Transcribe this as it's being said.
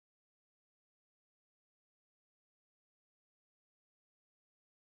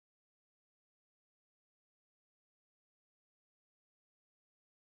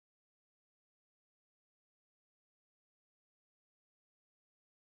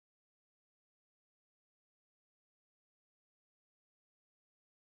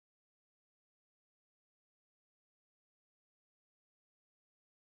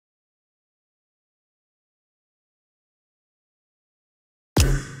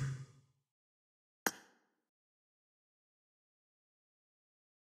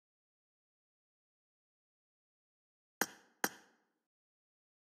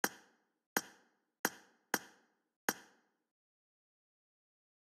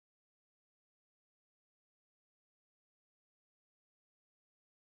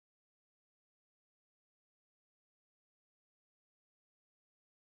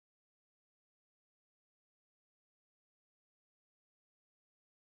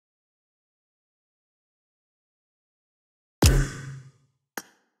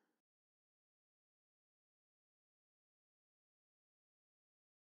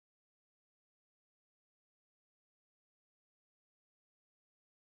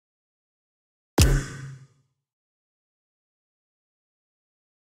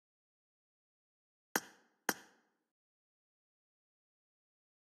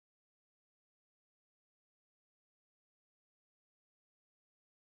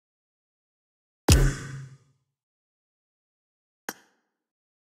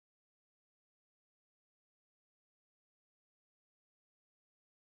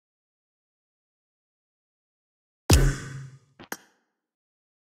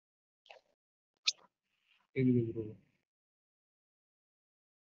கேக்குது bro.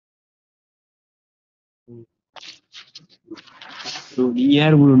 Bro நீங்க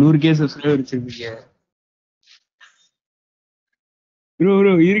யார் ப்ரோ 100K சப்ஸ்கிரைபர் வச்சிருக்கீங்க? ப்ரோ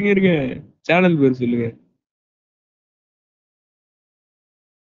ப்ரோ இருங்க இருங்க. சேனல் பேர் சொல்லுங்க.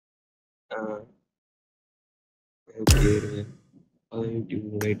 ஓகே இருங்க.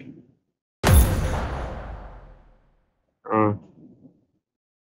 YouTube right. ஆ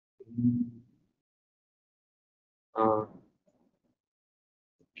ஆ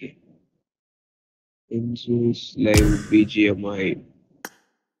ஓகே. Enzo's live BGMI.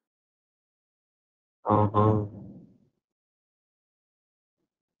 ஆஹா.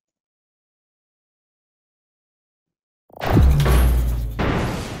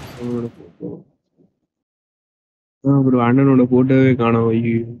 அவனோட போட்டோ. ப்ரோ அண்ணனோட போட்டோவே காணோம்.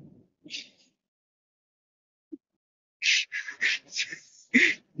 ஐயோ.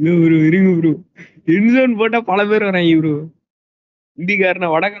 இல்ல ப்ரோ இருங்க ப்ரோ. என்சோன்னு போட்டா பல பேர் வராங்க ப்ரோ. இந்திக்காரனா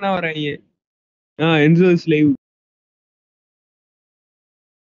வடக்கனா வராங்க. என்சோஸ் live.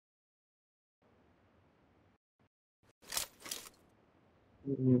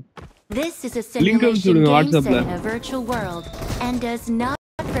 This is a link அனுப்பிச்சு simulation விடுங்க game வாட்ஸ்அப்ல. set in a virtual world and does not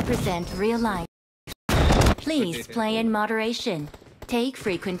represent real life. Please play in moderation, take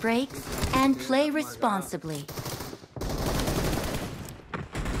frequent breaks, and play responsibly.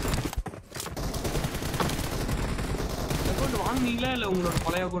 Account வாங்குனீங்களா இல்ல உங்களோட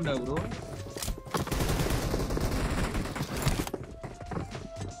பழைய அக்கவுண்டா ப்ரோ?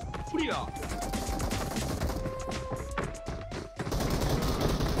 புரியா?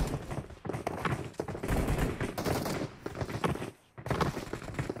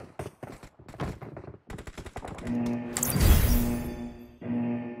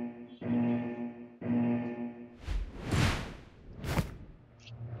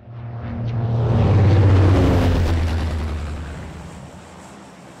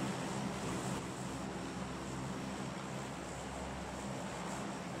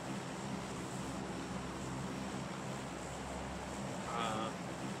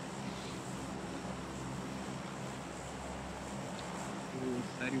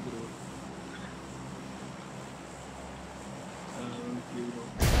 சரி bro. Okay bro.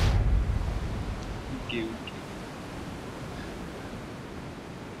 Okay okay.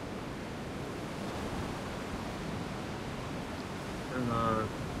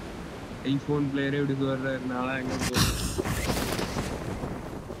 IPhone பிளேயரே இப்படி சொல்றதுனால எங்க போகுது?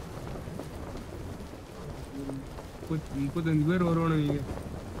 35 பேர் வருவானுங்க.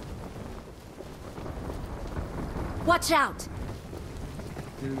 Watch out!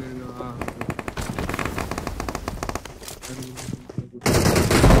 இருங்க இருங்க.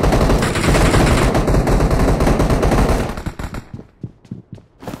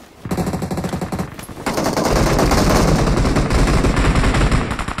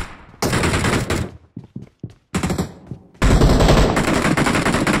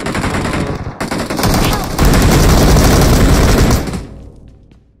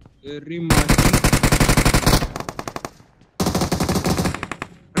 Very much.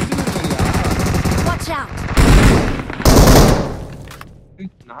 Watch out!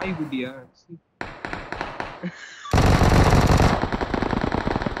 நாய் குட்டியா?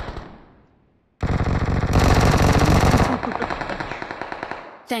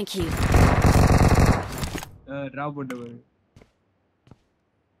 Thank you. டிராப் பண்ண பாரு.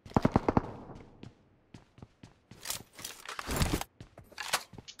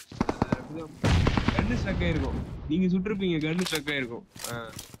 கண்ணு ஸ்டக் ஆயிருக்கும். நீங்க சுட்டிருப்பீங்க கண்ணு ஸ்டக் ஆயிருக்கும்.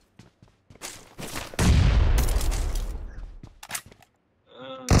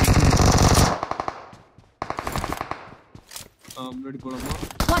 முன்னாடி போலாமா?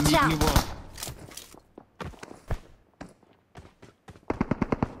 Watch out! இங்க போ.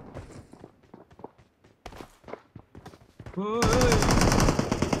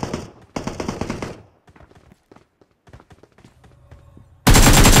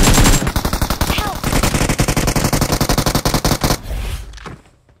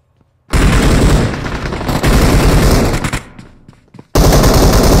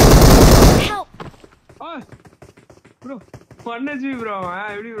 Bro பண்ணச்சு bro.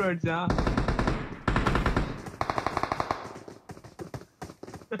 எப்படி ப்ரோ அடிச்சா?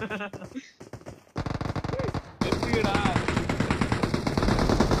 எப்படிடா?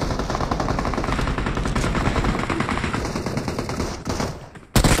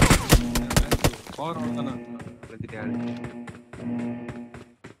 பவர் தானா? பிரச்சனையாடு.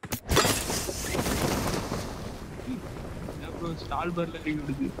 ப்ரோ ஸ்டால் பர்ல இறங்கி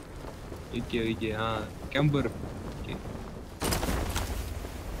விடுது. Okay okay. கேம்பர். ஓகே.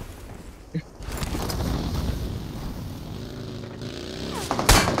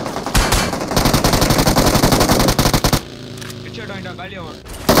 காலியாவான்.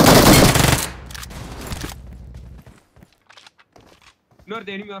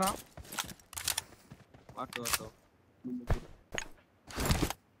 இன்னொருத்த எனிமி வரான். வாட்டோம்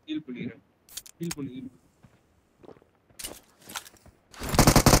ஹீல் பண்ணிடுறேன். ஹீல் பண்ணு.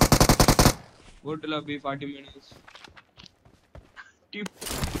 Go to lobby 40 minutes.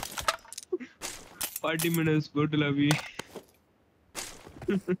 40 minutes. Go to lobby.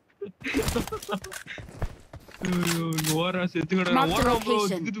 ஓரா செத்து கிடக்குறான். ஓடுறான் bro.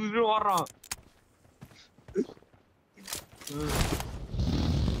 திக்கு ஓடுறான்.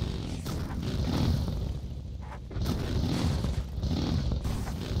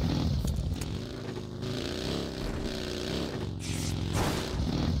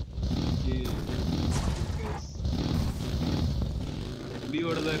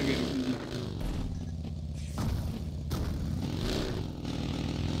 பியோட தான் இருக்கு.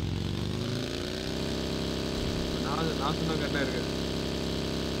 நான் சொன்னா கரெக்டா இருக்கு.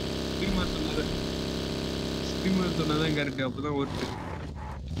 ஸ்ட்ரீமர் சொன்னதான் கரெக்ட். அப்பதான் ஒர்த்து.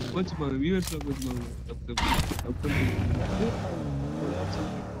 கோச்சுப்பாங்க வியூவர்ஸ்ல கோச்சுப்பாங்க. தப்பு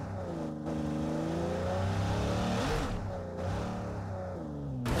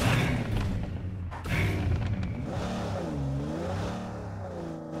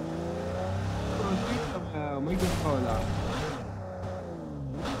மைக்ரோஃபோனா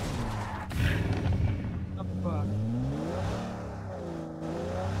அப்பா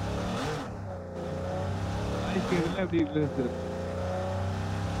ஐடில அப்படி இருக்கு.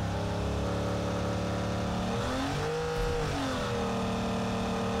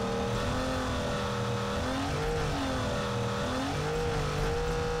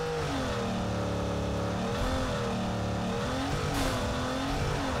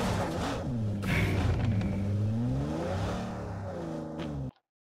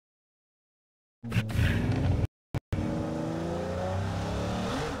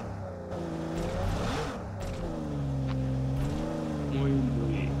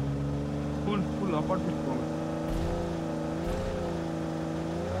 Full apartment போங்க.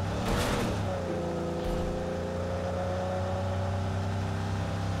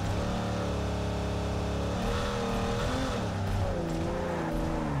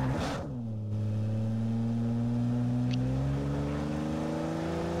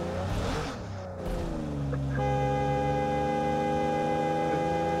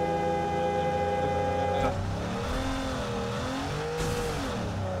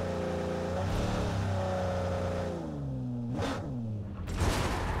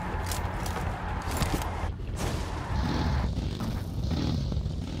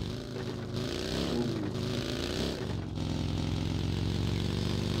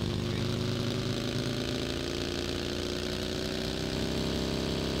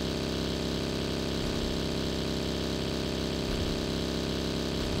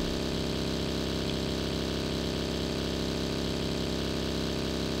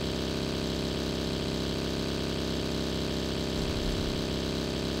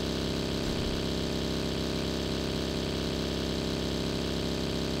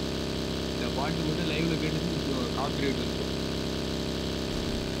 பாட்டு மட்டும் லைவ்ல கேட்டு காப்பிரைட் வந்து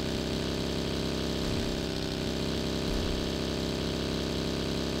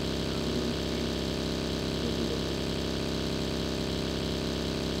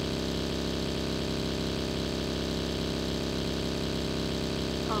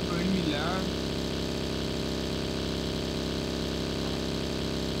இல்ல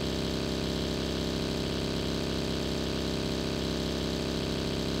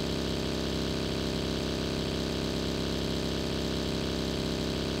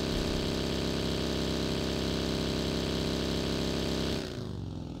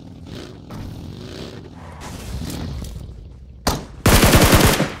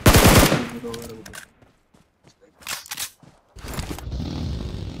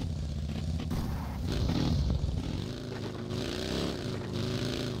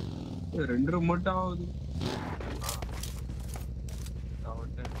ரெண்டு மட்டும் ஆகுது.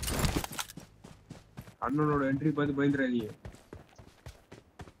 அண்ணனோட என்ட்ரி பார்த்து பயந்துறாதீங்க.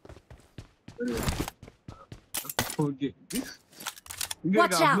 ஓகே இங்க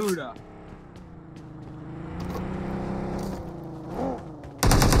இருக்கா ப்ளூடா.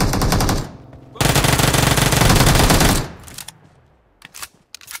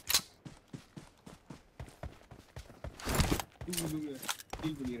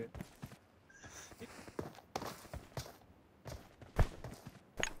 டீல் பண்ணிடுறேன்.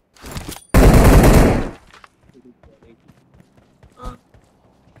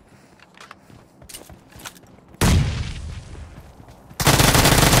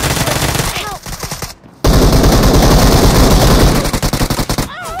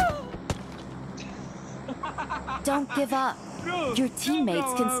 Don't give up. Your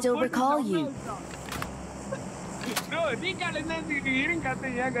teammates can still recall you. Bro, recall என்னதுக்கு இருங்க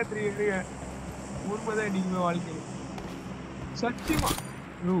கத்துறீங்க ஏன் கத்துறீங்க உண்மைதான் நீங்க வாழ்க்கையில சத்தியமா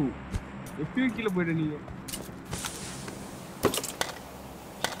ப்ரோ எப்பயோ கீழே போயிட்டு நீங்க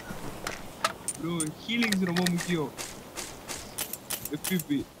ப்ரோ ஹீலிங்ஸ் ரொம்ப முக்கியம்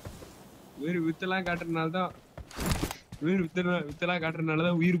எஃபிபி வேறு வித்தெல்லாம் காட்டுறதுனால தான் வித்தெல்லாம் காட்டுறதுனால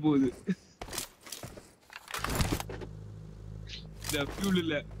தான் உயிர் போகுது ஃபியூல்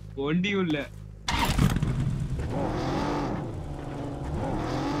இல்ல வண்டியும் இல்ல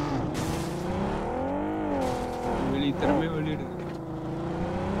திறமே வெளியிடுது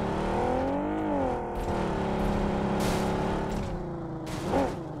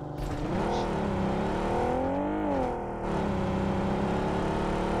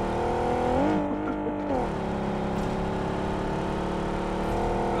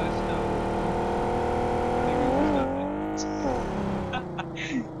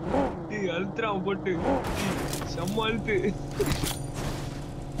அழுத்துறான் போட்டு செம்ம அழுத்து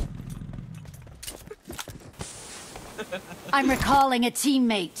I'm recalling a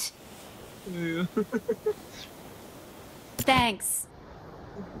teammate. Thanks.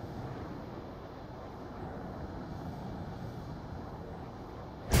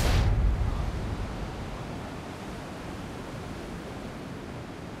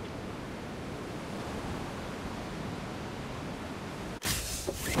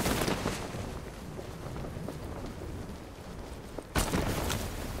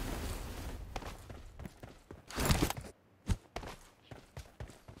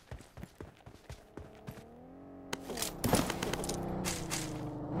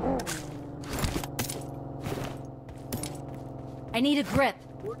 I need a grip.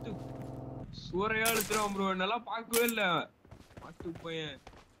 சூறையா அழுத்துறான் bro நல்லா பார்க்கவே இல்ல மாட்டு பையன்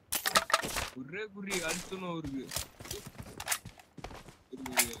ஒரே குறி அழுத்தணும் அவருக்கு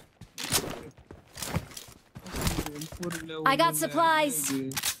I got supplies.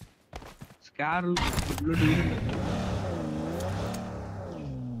 Scar blood இல்ல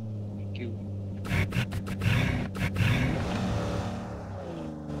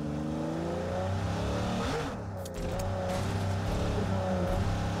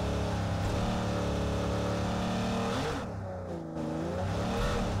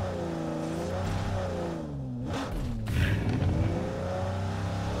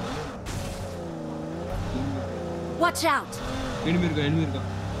Watch out. enemy irka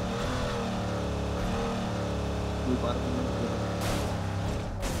நீ பாருங்க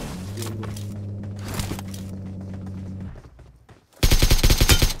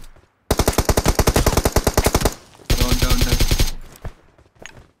down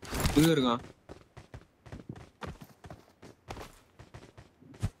இங்க இருக்கான்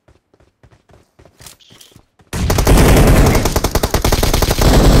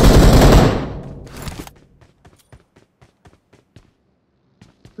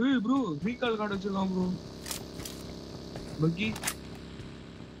Hey bro, recall card வச்சிருக்கான் bro. பக்கி.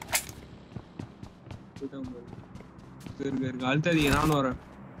 போய்ட்டான் bro. இருங்க அழுத்தாதீங்க நானும் வரேன்.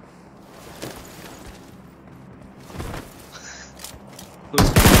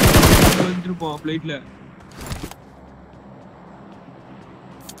 வந்துருப்போம் ஃளைட்ல.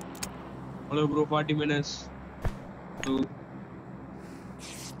 Hello bro, 40 minutes. So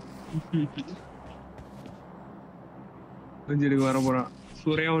கொஞ்சம் வர போறான்.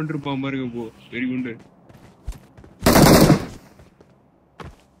 சூறையா வந்துருப்பான் பாருங்க போ வெரி குட்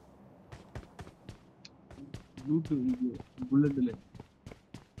லூட் புல்லட்ல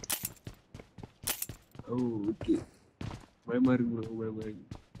ஓகே பயமா இருக்கு bro பயமா இருக்கு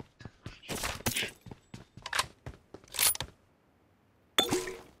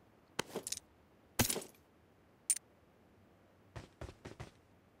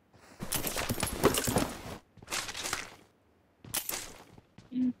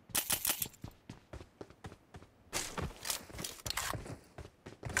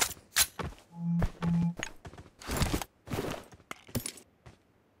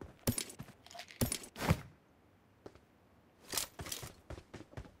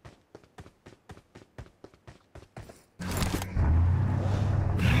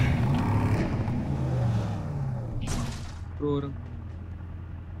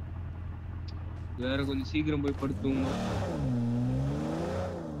வேற கொஞ்சம் சீக்கிரம் போய் படுத்துங்க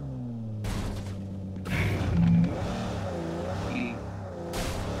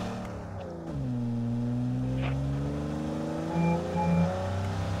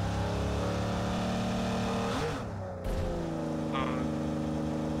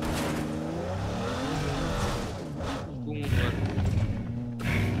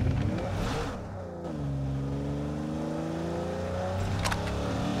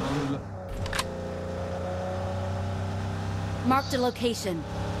Marked a location.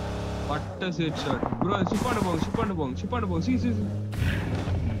 பட்ட செட் ஷாட் ப்ரோ ஷிப் பண்ண போங்க சி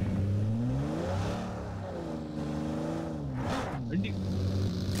வண்டி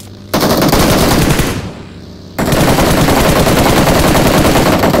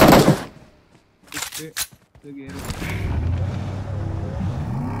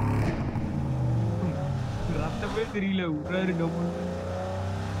ரத்தமே தெரியல விட்றாரு நம்ம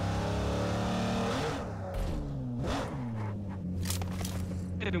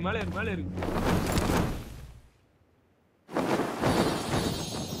மேல இருக்கு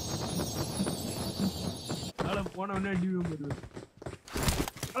மேல போன உடனே டிவி வருது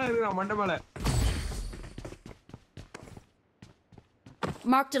மேல இருக்கு மண்டை மேல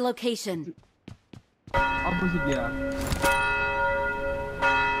Marked a location. ஆப்போசிட்யா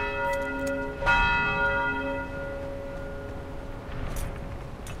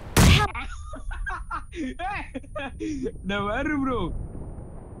நான் வேறு ப்ரோ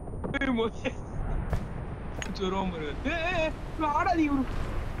ஆடாதீங்க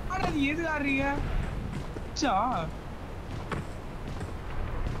எது ஆடுறீங்க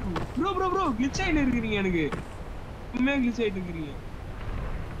ப்ரோ கிளிச் ஆயிட்டு இருக்கிறீங்க எனக்கு உண்மையா கிளிச் ஆயிட்டு இருக்கிறீங்க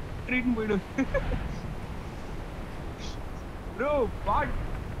போயிடும் ப்ரோ பாட்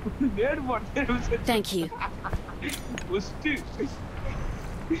நேடு பாட் Thank you.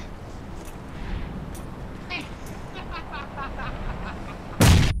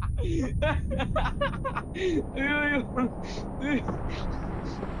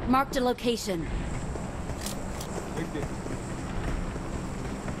 Marked a location. Okay.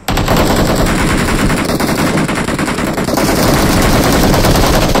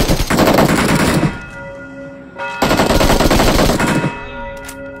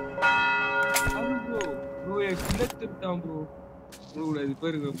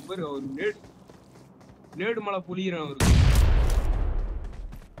 பாரு அவர் நேடு மலை புலிகிறான் அவருக்கு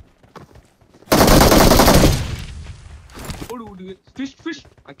ஓடு ஓடு ஃபிஷ்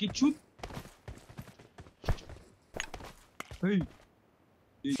அக்கிச்சு ஏய்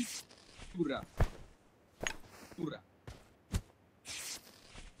ஏய் பூரா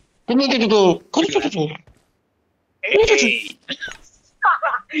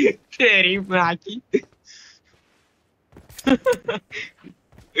சரி பாக்கி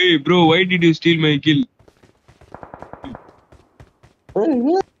Hey bro, why did you steal my kill?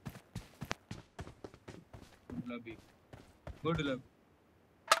 Lobby. Go to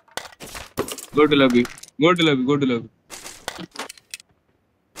lobby.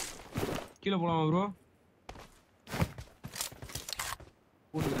 கீழ போலாமா bro?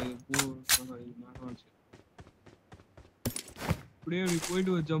 அப்படியே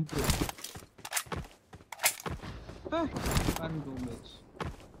போயிட்டு ஒரு ஜம்ப். Arun go match.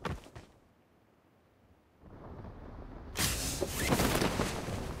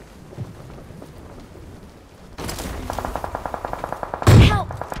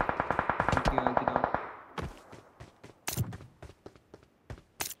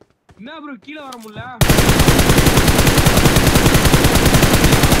 என்ன bro கீழ வர முடியல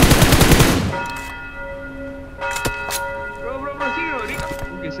bro சீக்கிரம்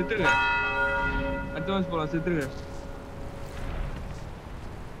ஓகே செத்துருங்க அட்வான்ஸ் போலாம் செத்துருங்க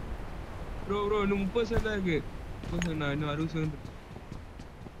bro இன்னும் 30% தான் இருக்கு 30% இன்னும்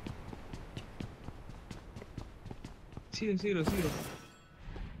 60% சீரோ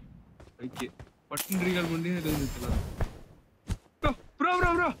ஓகே பட்டன் ரீகால் பண்ணி அது வந்துடலாம் bro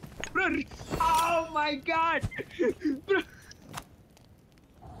oh my god bro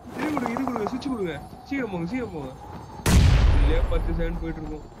இரு சுவிட்ச் கொடுங்க சீக்கிரம் போங்க இல்ல 10 செகண்ட் போயிட்டு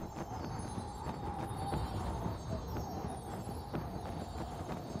இருக்கோம்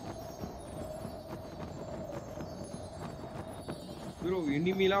bro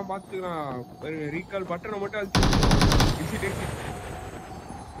எனிமிலாம் பாத்துக்கலாம் பாருங்க ரீகால் பட்டனை மட்டும்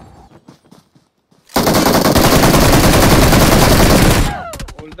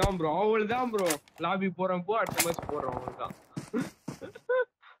அவ்வளவுதான் ப்ரோ லாபி போறோம் போ அடுத்த மேட்ச் போறோம் அவ்வளவுதான்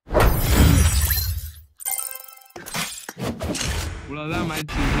இவ்வளவுதான்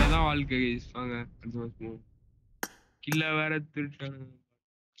மேட்ச் இவ்வளவுதான் வாழ்க்கை கைஸ் வாங்க அடுத்த மேட்ச் போவோம் கில்ல வேற திருட்டாங்க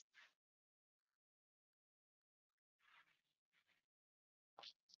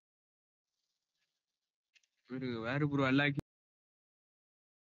வேற ப்ரோ எல்லா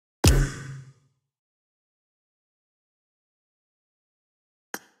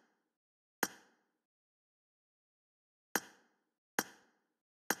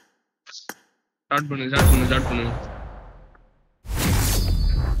ஸ்டார்ட் பண்ணுங்க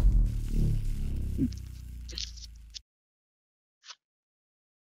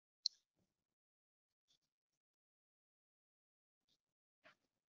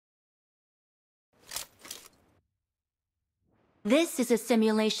This is a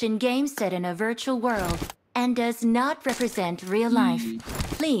simulation game set in a virtual world and does not represent real life.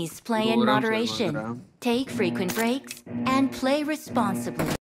 Please play in moderation, take frequent breaks, and play responsibly.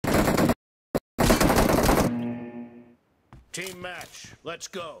 Team match, let's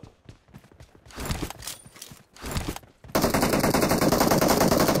go.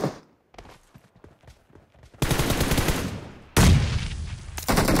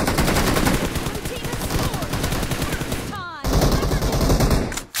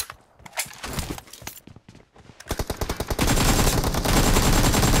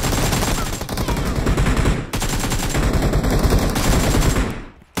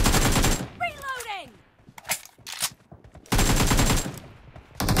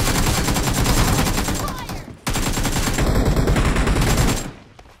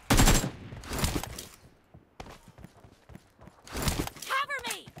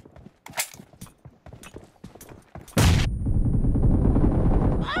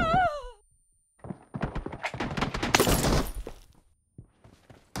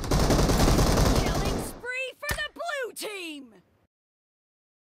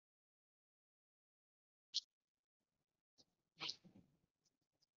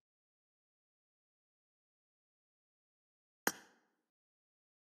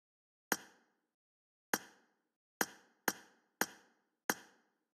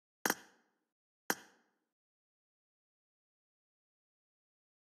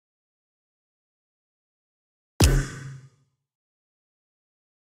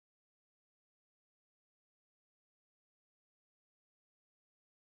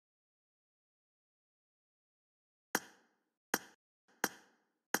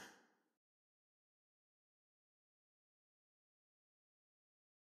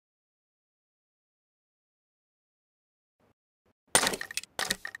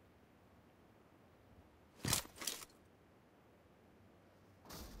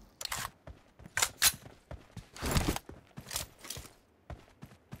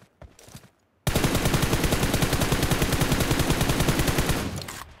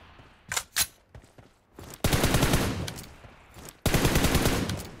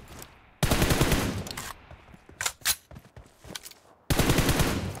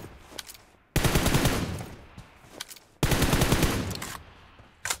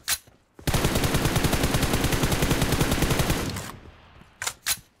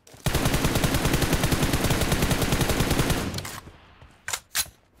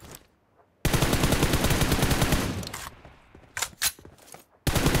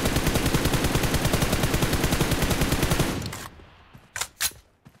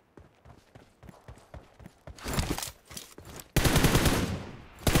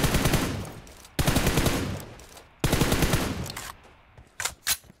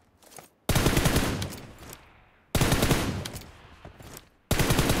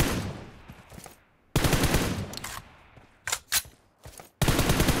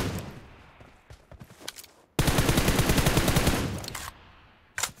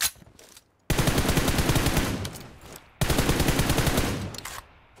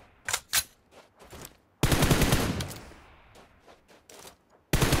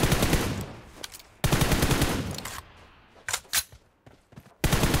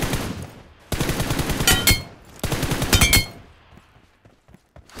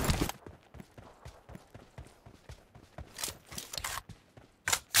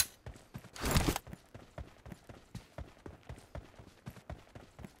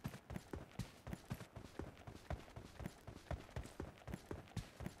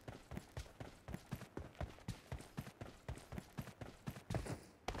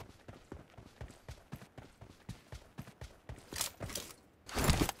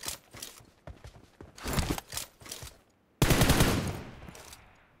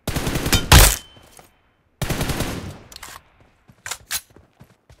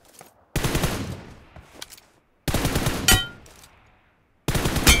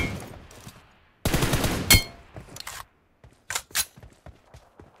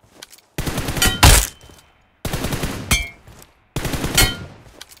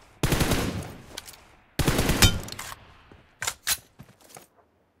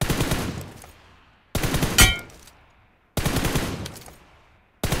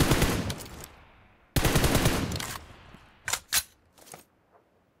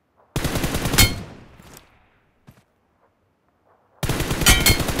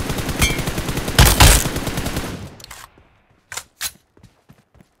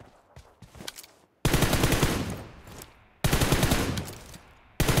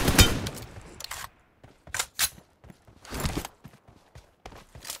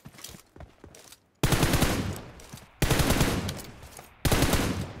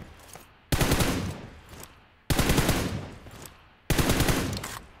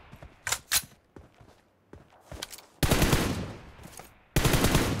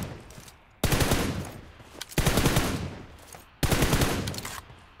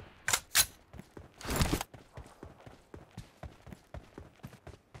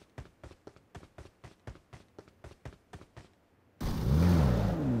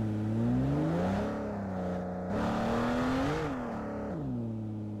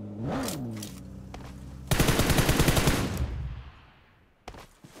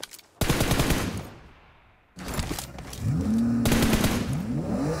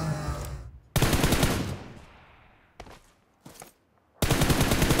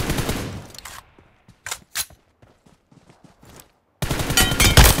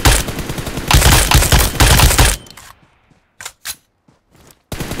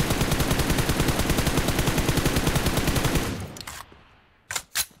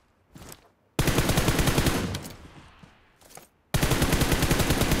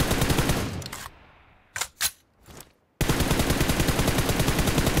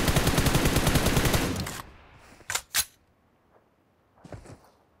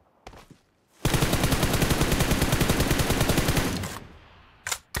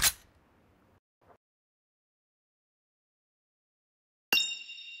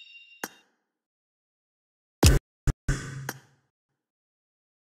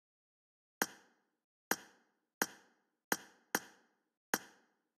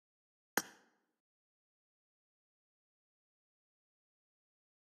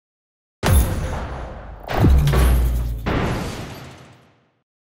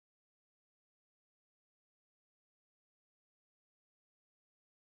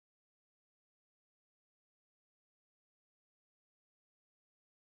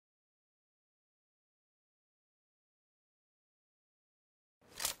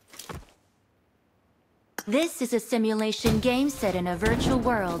 This is a simulation game set in a virtual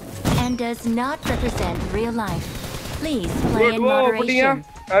world and does not represent real life. Please play in moderation,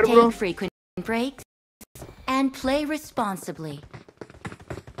 take frequent breaks, and play responsibly.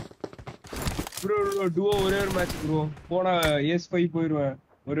 Bro, duo ஒரே ஒரு match bro. போனா S5 போயிடுவேன்.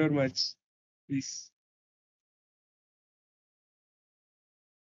 ஒரே ஒரு match. Please.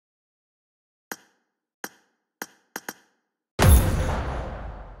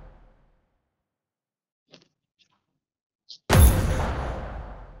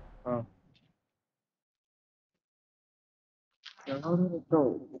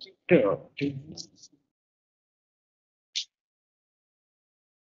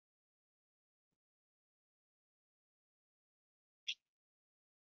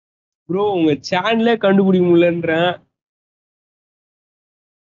 Bro உங்க சேனலே கண்டுபிடிக்க முடியலன்றேன்.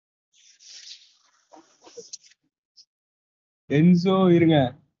 Enzo இருங்க.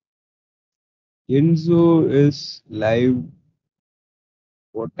 Enzo is live.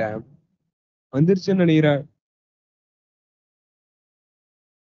 What time? வந்துருச்சுன்னு நினைக்கிறேன்.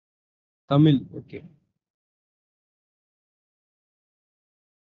 Tamil okay.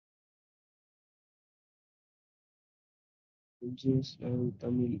 Enzo is live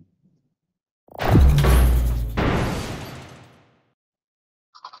Tamil.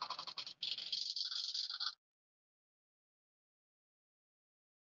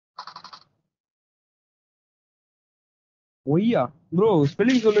 ஒய்யா bro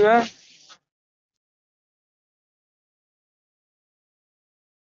spelling சொல்லுங்க.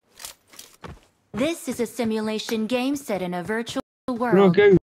 This is a simulation game set in a virtual world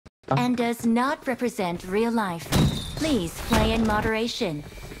and does not represent real life. Please play in moderation,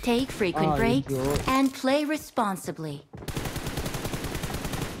 take frequent breaks, and play responsibly.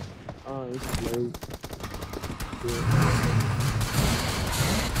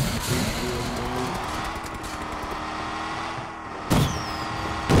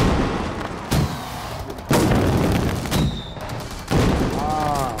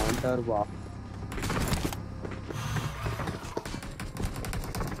 Wow.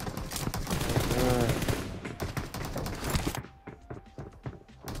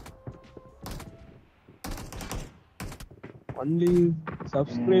 Only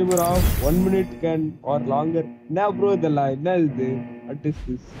subscriber of 1 minute can or longer. Now bro the line. Now is this. What is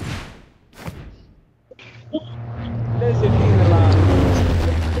this? Let's see the line.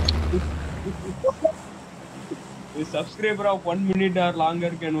 A subscriber of 1 minute or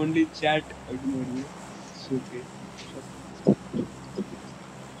longer can only chat. It's okay.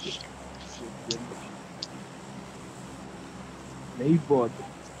 Live bot.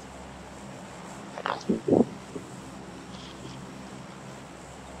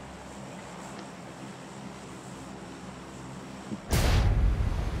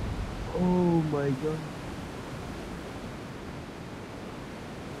 Oh my god.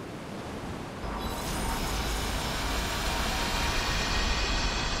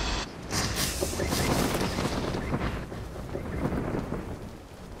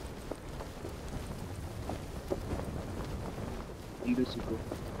 This is good.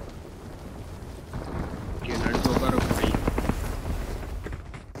 Okay, let's go for a fight.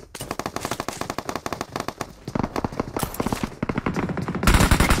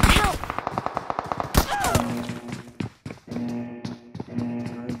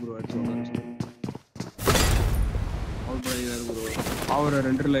 அவரை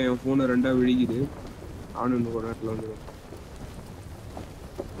ரெண்டரில் என் ஃபோனை ரெண்டாக விழிக்குது. அவனு இன்னும் ஒரு நேரத்தில் வந்துடும்.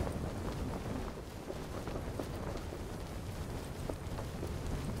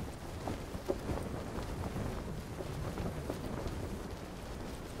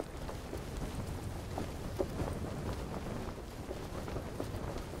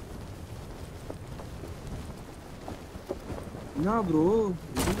 என்ன bro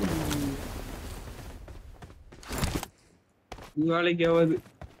வேலைக்கு ஆகாது.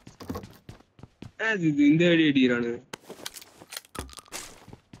 இது இந்த அடி அடிக்கிறானு.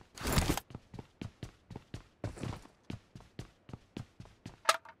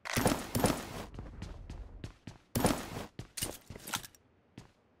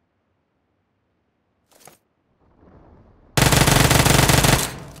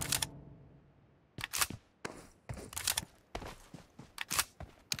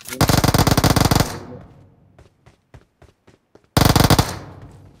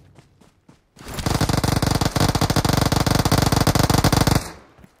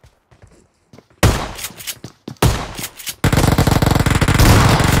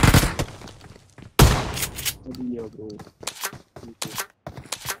 Bro.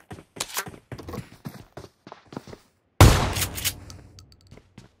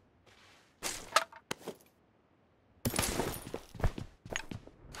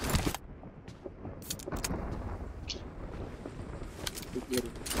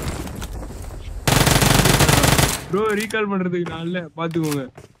 ப்ரோ ரீகால் பண்றதுக்கு நான் இல்ல பாத்துக்கோங்க.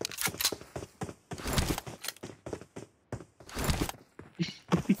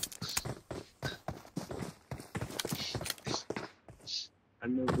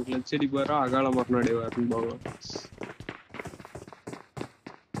 அண்ணன் லட்சடி போறா அகால மரணாடி வரணும் போவோம்.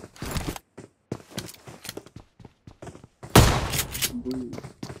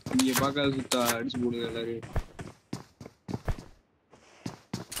 நீங்க பாக்காத சுத்தா அடிச்சு போடுங்க எல்லாரும்.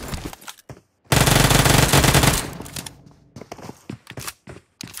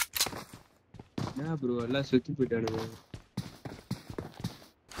 என்ன ப்ரோ எல்லாம் செத்து போயிட்டானுங்க.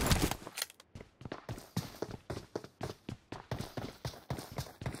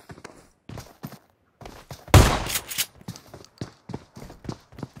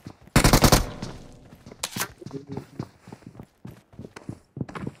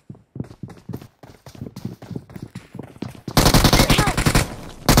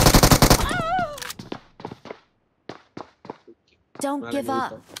 Don't give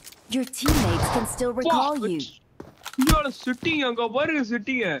up. Your teammates can still recall you. இங்கோட setting அங்க பாருங்க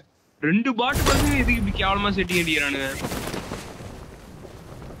செட்டிங். ரெண்டு பாட் பாருங்க இதுக்கு இப்படி கேவலமா செட்டிங் அடிக்கறானுங்க.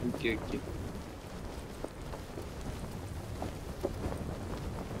 Okay okay.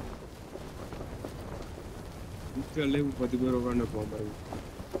 இதுல 10 பேர் உட்கார்ந்து போறோம் பாருங்க.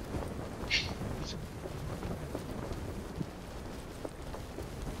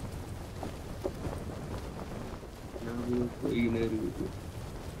 நான் போயினே இருக்கு.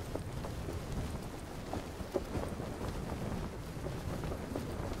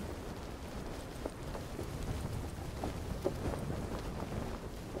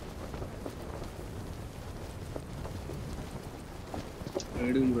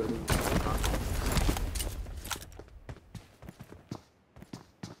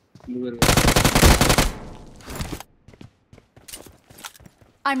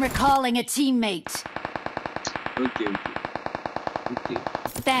 I'm recalling a teammate. Okay.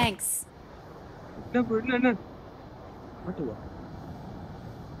 Thanks. No. What do I?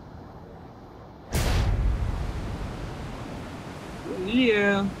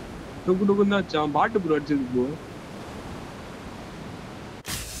 Yeah. Look at that. Baat bro அடிச்சது bro.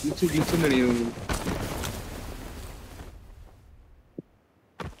 glitch நடிக்குது.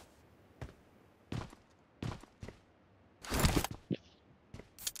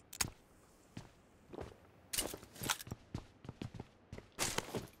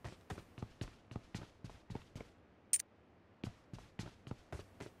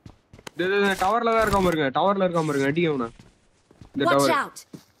 டவர்ல தான் இருக்காம பாருங்க அடிங்க அவன. இந்த டவர்.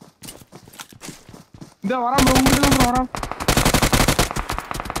 இந்த வரான் bro உங்களுக்கு தான் வரான்.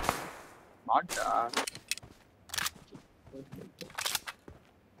 மாட்டா.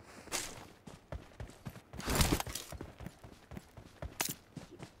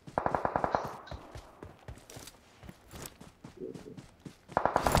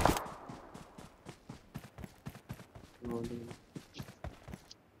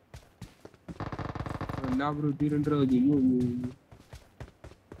 நான் bro தீரன்றது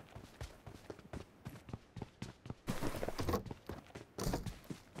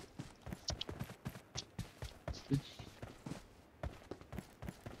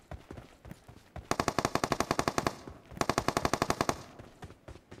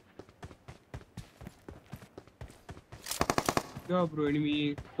bro enemy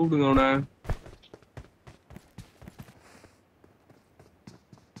கூடுங்க அவன.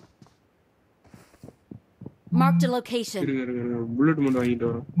 Marked a location. புல்லட் மட்டும் வாங்கிட்டு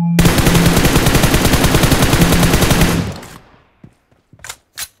வரேன்.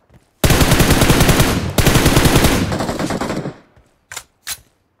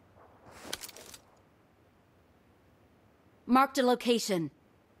 Marked a location.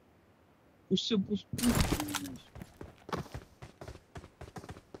 Push.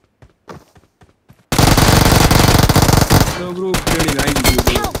 No bro, pretty nice.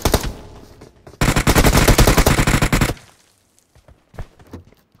 Help!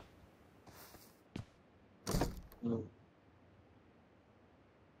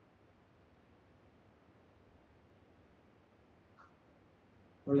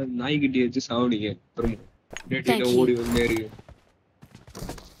 நாய்கிட்டி வச்சு சாவடிங்க. ஓடி வந்தே இருக்கு.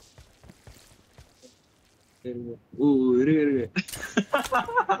 இருக்கு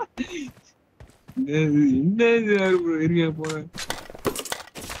என்ன இருங்க போன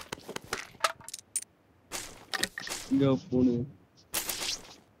இங்க போனு.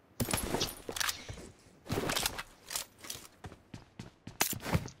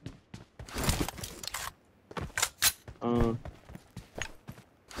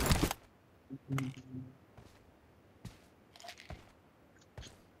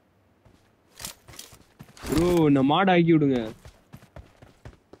 ப்ரோ இந்த மாடு ஆக்கி விடுங்க.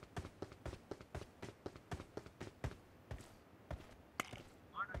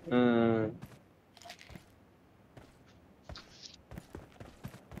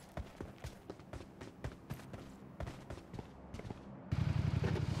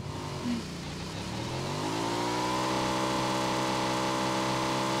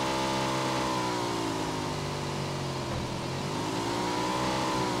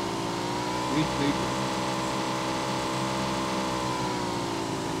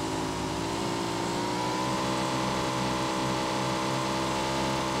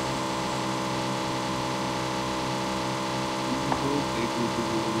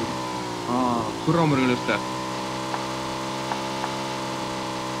 சுடுறான் பாருங்க லெஃப்ட்ல.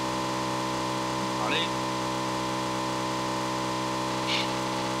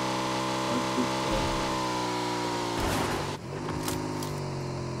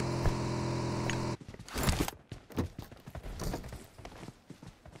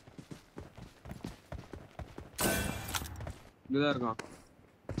 இங்கதான் இருக்கான்.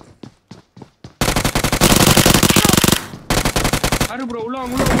 யாரு ப்ரோ உள்ள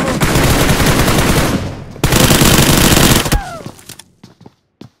வாங்க, உள்ள வாங்க.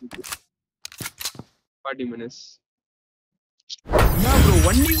 40 minutes. என்ன ப்ரோ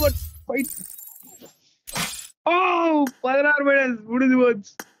 1 hour fight. 16 minutes முடிஞ்சு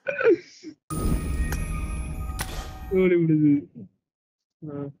போச்சு. முடிஞ்சு.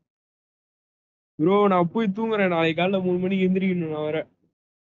 ப்ரோ நான் போய் தூங்குறேன். நாளைக்கு காலைல 3 மணிக்கு எந்திரிக்கணும் நான் வரேன்.